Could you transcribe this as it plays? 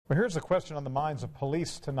Well, here's the question on the minds of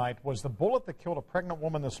police tonight. Was the bullet that killed a pregnant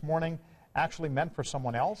woman this morning actually meant for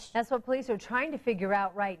someone else? That's what police are trying to figure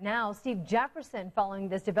out right now. Steve Jefferson following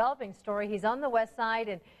this developing story. He's on the west side.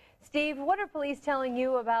 And Steve, what are police telling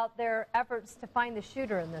you about their efforts to find the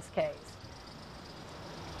shooter in this case?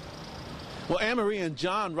 Well, Anne-Marie and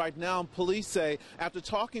John, right now, police say after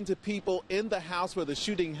talking to people in the house where the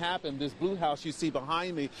shooting happened, this blue house you see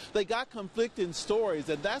behind me, they got conflicting stories,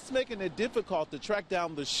 and that's making it difficult to track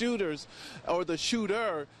down the shooters or the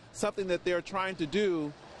shooter, something that they're trying to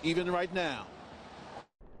do even right now.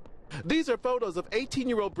 These are photos of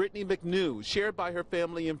 18-year-old Brittany McNew shared by her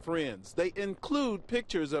family and friends. They include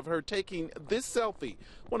pictures of her taking this selfie,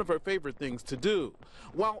 one of her favorite things to do.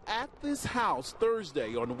 While at this house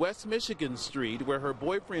Thursday on West Michigan Street, where her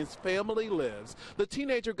boyfriend's family lives, the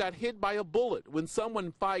teenager got hit by a bullet when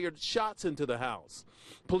someone fired shots into the house.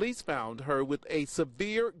 Police found her with a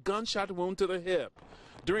severe gunshot wound to the hip.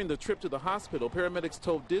 During the trip to the hospital, paramedics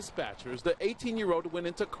told dispatchers the 18-year-old went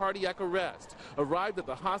into cardiac arrest, arrived at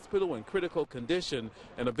the hospital in critical condition,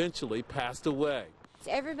 and eventually passed away.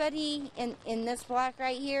 Everybody in this block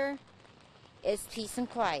right here is peace and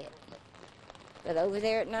quiet. But over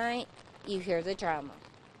there at night, you hear the drama,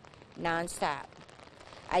 nonstop.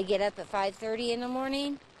 I get up at 5:30 in the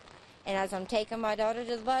morning, and as I'm taking my daughter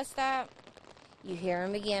to the bus stop, you hear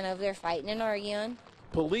them again over there fighting and arguing.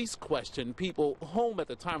 Police questioned people home at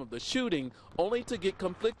the time of the shooting, only to get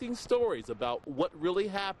conflicting stories about what really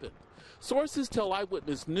happened. Sources tell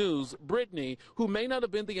Eyewitness News Brittany, who may not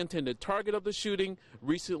have been the intended target of the shooting,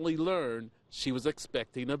 recently learned she was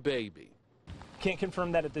expecting a baby. Can't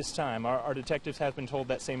confirm that at this time. Our detectives have been told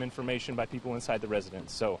that same information by people inside the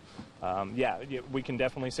residence. So, yeah, we can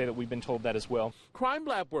definitely say that we've been told that as well. Crime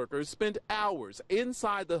lab workers spent hours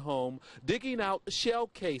inside the home digging out shell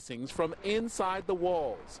casings from inside the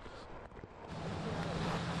walls.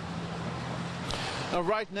 Now,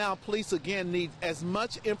 right now, police again need as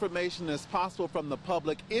much information as possible from the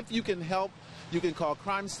public. If you can help, you can call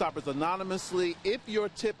Crime Stoppers anonymously. If your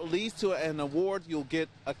tip leads to an award, you'll get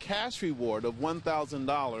a cash reward of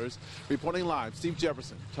 $1,000. Reporting live, Steve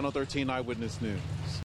Jefferson, Channel 13 Eyewitness News.